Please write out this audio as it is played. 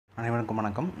அனைவருக்கும்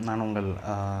வணக்கம். நான் உங்கள்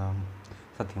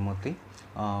சத்யமூர்த்தி.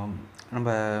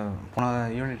 நம்ம போன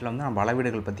யூனிட்டில் வந்து நம்ம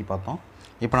அளவீடுகள் பற்றி பார்த்தோம்.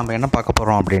 இப்போ நம்ம என்ன பார்க்க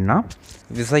போகிறோம் அப்படின்னா,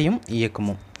 விசையும்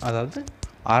இயக்கமும். அதாவது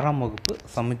 6ஆம் வகுப்பு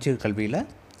சமச்சீர் கல்வியில்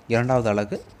 2வது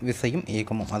அலகு விசையும்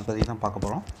இயக்கமும், அதை பற்றி தான் பார்க்க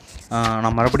போகிறோம்.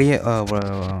 நான் மறுபடியும்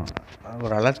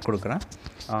ஒரு அலர்ட் கொடுக்குறேன்.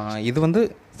 இது வந்து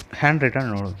ஹேண்ட்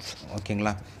ரிட்டன் நோட்ஸ்,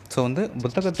 ஓகேங்களா? ஸோ வந்து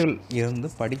புத்தகத்தில் இருந்து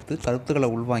படித்து கருத்துக்களை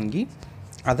உள்வாங்கி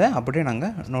அதை அப்படியே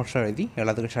நாங்கள் நோட்ஸாக எழுதி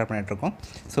எல்லாத்துக்கும் ஷேர் பண்ணிகிட்ருக்கோம்.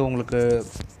 ஸோ உங்களுக்கு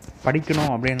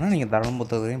படிக்கணும் அப்படின்னா நீங்கள் தரம்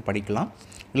புத்தகத்தையும் படிக்கலாம்.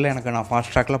 இல்லை எனக்கு நான்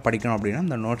ஃபாஸ்ட் ட்ராக்கில் படிக்கணும் அப்படின்னா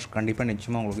இந்த நோட்ஸ் கண்டிப்பாக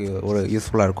நிச்சயமாக உங்களுக்கு ஒரு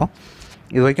யூஸ்ஃபுல்லாக இருக்கும்.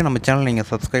 இது வரைக்கும் நம்ம சேனல் நீங்கள்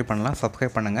சப்ஸ்கிரைப் பண்ணலாம்,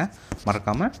 சப்ஸ்கிரைப் பண்ணுங்கள்.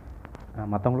 மறக்காமல்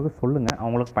மற்றவங்களுக்கு சொல்லுங்கள்,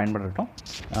 அவங்களுக்கு பயன்படட்டும்.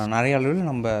 நிறைய அளவில்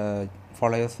நம்ம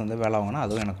ஃபாலோவர்ஸ் வந்து வேலை வாங்கினா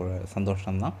அதுவும் எனக்கு ஒரு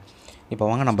சந்தோஷம்தான். இப்போ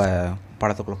வாங்க நம்ம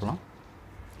படத்துக்குள்ள போகலாம்.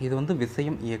 இது வந்து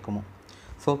விசையும் இயக்கமும்.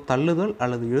 ஸோ தள்ளுதல்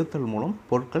அல்லது இழுத்தல் மூலம்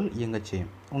பொருட்கள் இயங்கச்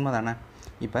செய்யும். உண்மை தானே?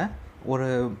 இப்போ ஒரு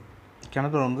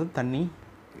கிணத்துல வந்து தண்ணி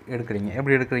எடுக்கிறீங்க.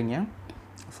 எப்படி எடுக்கிறீங்க?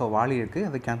 ஸோ வாளி இருக்குது,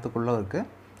 அது கிணத்துக்குள்ளே இருக்குது,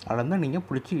 அதில் வந்து நீங்கள்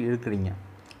பிடிச்சி இழுக்கிறீங்க.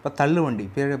 இப்போ தள்ளு வண்டி,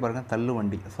 பேரே பாருங்கள், தள்ளு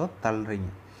வண்டி. ஸோ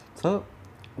தள்ளுறீங்க. ஸோ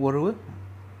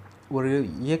ஒரு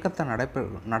இயக்கத்தை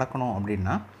நடக்கணும்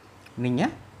அப்படின்னா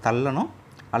நீங்கள் தள்ளணும்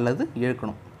அல்லது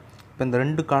இழுக்கணும். இப்போ இந்த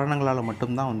 2 காரணங்களால்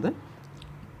மட்டும்தான் வந்து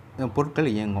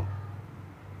பொருட்கள் இயங்கும்.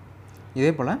 இதே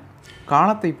போல்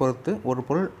காலத்தை பொறுத்து ஒரு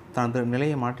பொருள் தனது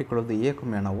நிலையை மாற்றிக்கொள்வது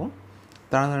இயக்கம் எனவும்,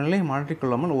 தனது நிலையை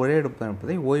மாற்றிக்கொள்ளாமல் ஒரே இடத்தில்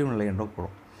இருப்பதை ஓய்வு நிலை என்றும்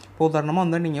கூடும். இப்போ உதாரணமாக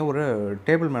வந்து நீங்கள் ஒரு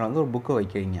டேபிள் மேலே வந்து ஒரு புக்கை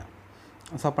வைக்கிறீங்க.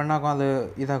 ஸோ அப்போ என்ன ஆகும்? அது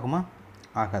இதாகுமா?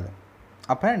 ஆகாது.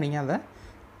 அப்போ நீங்கள் அதை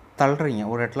தள்ளுறீங்க,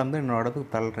 ஒரு இடத்துலேருந்து இன்னொரு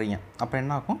இடத்துக்கு தள்ளுறீங்க. அப்போ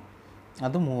என்ன ஆகும்?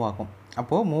 அது மூவ் ஆகும்.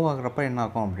 அப்போது மூவ் ஆகுறப்ப என்ன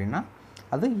ஆகும் அப்படின்னா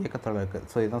அது இயக்கத்தில் இருக்குது.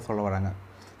 ஸோ இதுதான் சொல்ல வராங்க.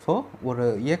 ஸோ ஒரு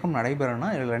இயக்கம் நடைபெறனா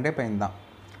இதில் 2 பயன் தான்.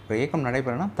 ஒரு இயக்கம்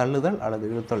நடைபெறனா தள்ளுதல் அல்லது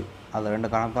இழுத்தல், அது 2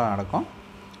 காரணத்தால் நடக்கும்.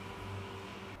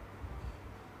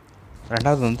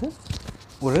 ரெண்டாவது வந்து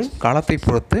ஒரு காலத்தை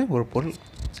பொறுத்து ஒரு பொருள்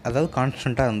அதாவது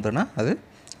கான்ஸ்டண்ட்டாக இருந்ததுன்னா அது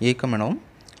இயக்கம் எனவும்,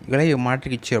 விலையை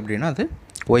மாற்றிக்கிச்சு அப்படின்னா அது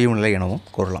ஓய்வு நிலை எனவும்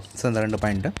கூறலாம். ஸோ இந்த 2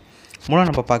 பாயிண்ட்டு மூலம்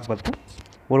நம்ம பார்த்து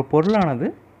ஒரு பொருளானது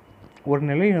ஒரு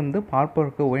நிலையிலிருந்து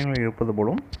பார்ப்பதற்கு ஓய்வு நிலையில் இருப்பது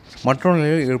போலும், மற்றொரு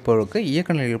நிலையில் இருப்பதற்கு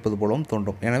இயக்க நிலையில் இருப்பது போலும்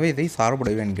தோன்றும். எனவே இதை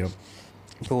சார்புடையவை என்கிறோம்.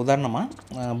 இப்போ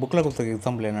உதாரணமாக புக்கில் கொடுத்த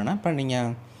எக்ஸாம்பிள் என்னென்னா, இப்போ நீங்கள்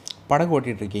படகு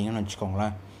ஓட்டிகிட்டு இருக்கீங்கன்னு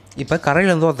வச்சுக்கோங்களேன். இப்போ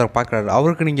கரையிலேருந்து ஒருத்தர் பார்க்குறாரு,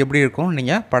 அவருக்கு நீங்கள் எப்படி இருக்கும்?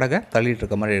 நீங்கள் படகை தள்ளிகிட்டு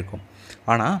இருக்க மாதிரி இருக்கும்.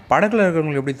 ஆனால் படகுல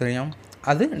இருக்கிறவங்களுக்கு எப்படி தெரியும்?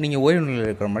 அது நீங்கள் ஓய்வு நிலையில்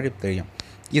இருக்கிற மாதிரி தெரியும்.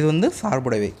 இது வந்து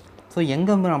சார்புடையவை. ஸோ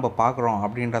எங்கே வந்து நம்ம பார்க்குறோம்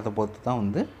அப்படின்றத பொறுத்து தான்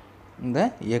வந்து இந்த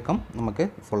இயக்கம் நமக்கு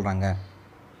சொல்கிறாங்க.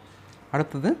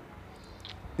 அடுத்தது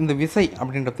இந்த விசை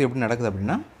அப்படின்றது எப்படி நடக்குது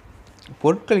அப்படின்னா,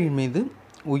 பொருட்களின் மீது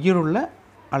உயிருள்ள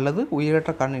அல்லது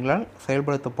உயிரற்ற காரணிகளால்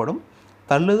செயல்படுத்தப்படும்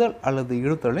தள்ளுதல் அல்லது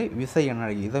இழுத்தலை விசை என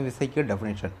அழைக்கிறது. இதான் விசைக்கு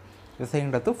டெஃபினேஷன்.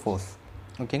 விசைன்றது ஃபோர்ஸ்,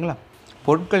 ஓகேங்களா?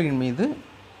 பொருட்களின் மீது,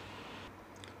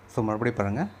 ஸோ மறுபடியும்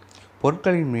பாருங்கள்,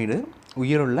 பொருட்களின் மீது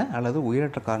உயிருள்ள அல்லது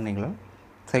உயிரற்ற காரணிகளால்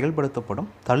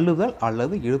செயல்படுத்தப்படும் தள்ளுதல்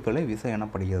அல்லது இழுத்தலை விசை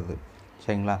எனப்படுகிறது.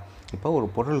 சரிங்களா? இப்போ ஒரு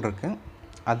பொருள் இருக்குது,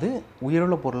 அது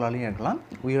உயிருள்ள பொருளாலையும் இருக்கலாம்,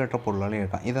 உயிரற்ற பொருளாலையும்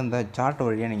இருக்கலாம். இதை இந்த சார்ட்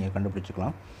வழியாக நீங்கள்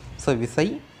கண்டுபிடிச்சிக்கலாம். ஸோ விசை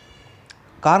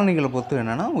காரணிகளை பொறுத்து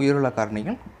என்னென்னா உயிருள்ள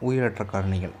காரணிகள், உயிரற்ற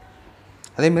காரணிகள்.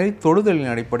 அதேமாரி தொடுதலின்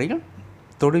அடிப்படையில்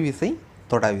தொடு விசை,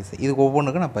 தொடா விசை. இது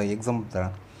ஒவ்வொன்றுக்கும் நான் இப்போ எக்ஸாம்பிள்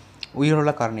தரேன்.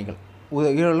 உயிருள்ள காரணிகள்,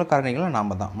 உயிருள்ள காரணிகளை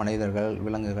நாம் தான், மனிதர்கள்,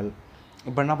 விலங்குகள்.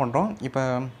 இப்போ என்ன பண்ணுறோம்?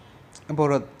 இப்போ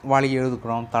ஒரு வாளியை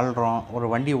எழுதுக்கிறோம், தள்ளுறோம், ஒரு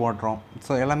வண்டி ஓட்டுறோம்.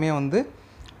 ஸோ எல்லாமே வந்து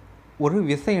ஒரு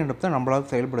விசை எடுத்து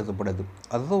நம்மளால் செயல்படுத்தப்படுது.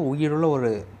 அதுதான் உயிருள்ள ஒரு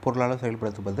பொருளால்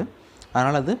செயல்படுத்தப்படுது.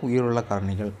 அதனால் அது உயிருள்ள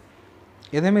காரணிகள்.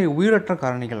 இதேமாரி உயிரற்ற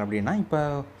காரணிகள் அப்படின்னா,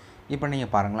 இப்போ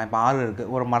நீங்கள் பாருங்களேன், இப்போ ஆறு இருக்குது,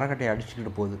 ஒரு மரக்கட்டையை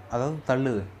அடிச்சுக்கிட்டு போகுது, அதாவது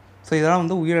தள்ளுது. ஸோ இதெல்லாம்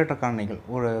வந்து உயிரற்ற காரணிகள்.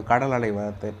 ஒரு கடல் அலை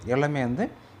வரது எல்லாமே வந்து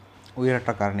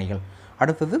உயிரற்ற காரணிகள்.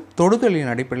 அடுத்தது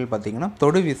தொடுதலின் அடிப்படையில் பார்த்திங்கன்னா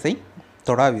தொடு விசை,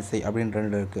 தொடா விசை அப்படின்னு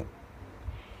 2 இருக்குது.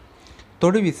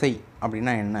 தொடு விசை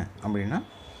அப்படின்னா என்ன அப்படின்னா,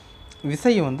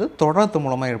 விசையை வந்து தொடர்த்து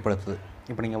மூலமாக ஏற்படுத்துது.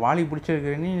 இப்போ நீங்கள் வாளி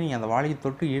பிடிச்சிருக்கிறீங்க, நீங்கள் அந்த வாளியை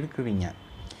தொட்டு இழுக்கிறீங்க.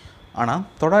 ஆனால்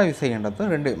தொடா விசைன்றது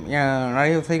 2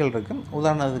 நிறைய விசைகள் இருக்குது.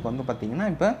 உதாரணத்துக்கு வந்து பார்த்திங்கன்னா,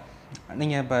 இப்போ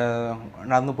நீங்கள்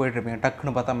நடந்து போயிட்டுருப்பீங்க,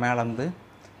 டக்குன்னு பார்த்தா மேலேருந்து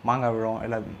மாங்காய் விழும்,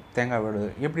 இல்லை தேங்காய் விழுது.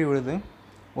 எப்படி விழுது?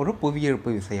 ஒரு புவியீர்ப்பு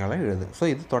விசையால் விழுது. ஸோ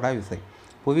இது தொடா விசை.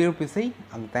 புவியீர்ப்பு விசை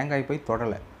அந்த தேங்காயை போய்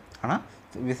தொடலை, ஆனால்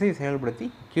விசையை செயல்படுத்தி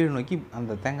கீழ் நோக்கி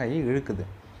அந்த தேங்காயை இழுக்குது.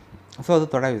 ஸோ அது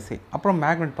தொடா விசை. அப்புறம்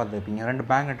மேக்னெட் பார்த்துருப்பீங்க, 2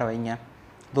 மேக்னெட்டை வைங்க,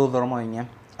 தூரமாக வைங்க,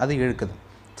 அது இழுக்குது.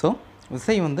 ஸோ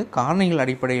விசை வந்து காரணிகள்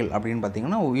அடிப்படையில் அப்படின்னு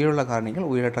பார்த்திங்கன்னா உயிருள்ள காரணிகள்,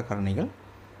 உயிரற்ற காரணிகள்.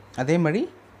 அதே மாதிரி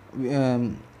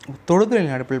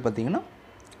தொடுதலின் அடிப்படையில் பார்த்திங்கன்னா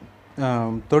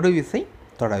தொடு விசை,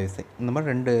 தொடா விசை. இந்த மாதிரி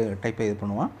 2 டைப்பை இது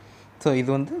பண்ணுவான். ஸோ இது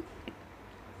வந்து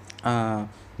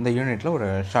இந்த யூனிட்டில் ஒரு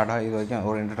ஷார்ட்டாக இது வரைக்கும்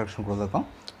ஒரு இன்ட்ரடக்ஷன் கொடுத்துருக்கோம்.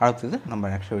 அடுத்தது நம்ம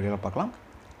நெக்ஸ்ட் வீடியோவில் பார்க்கலாம்.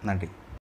 நன்றி.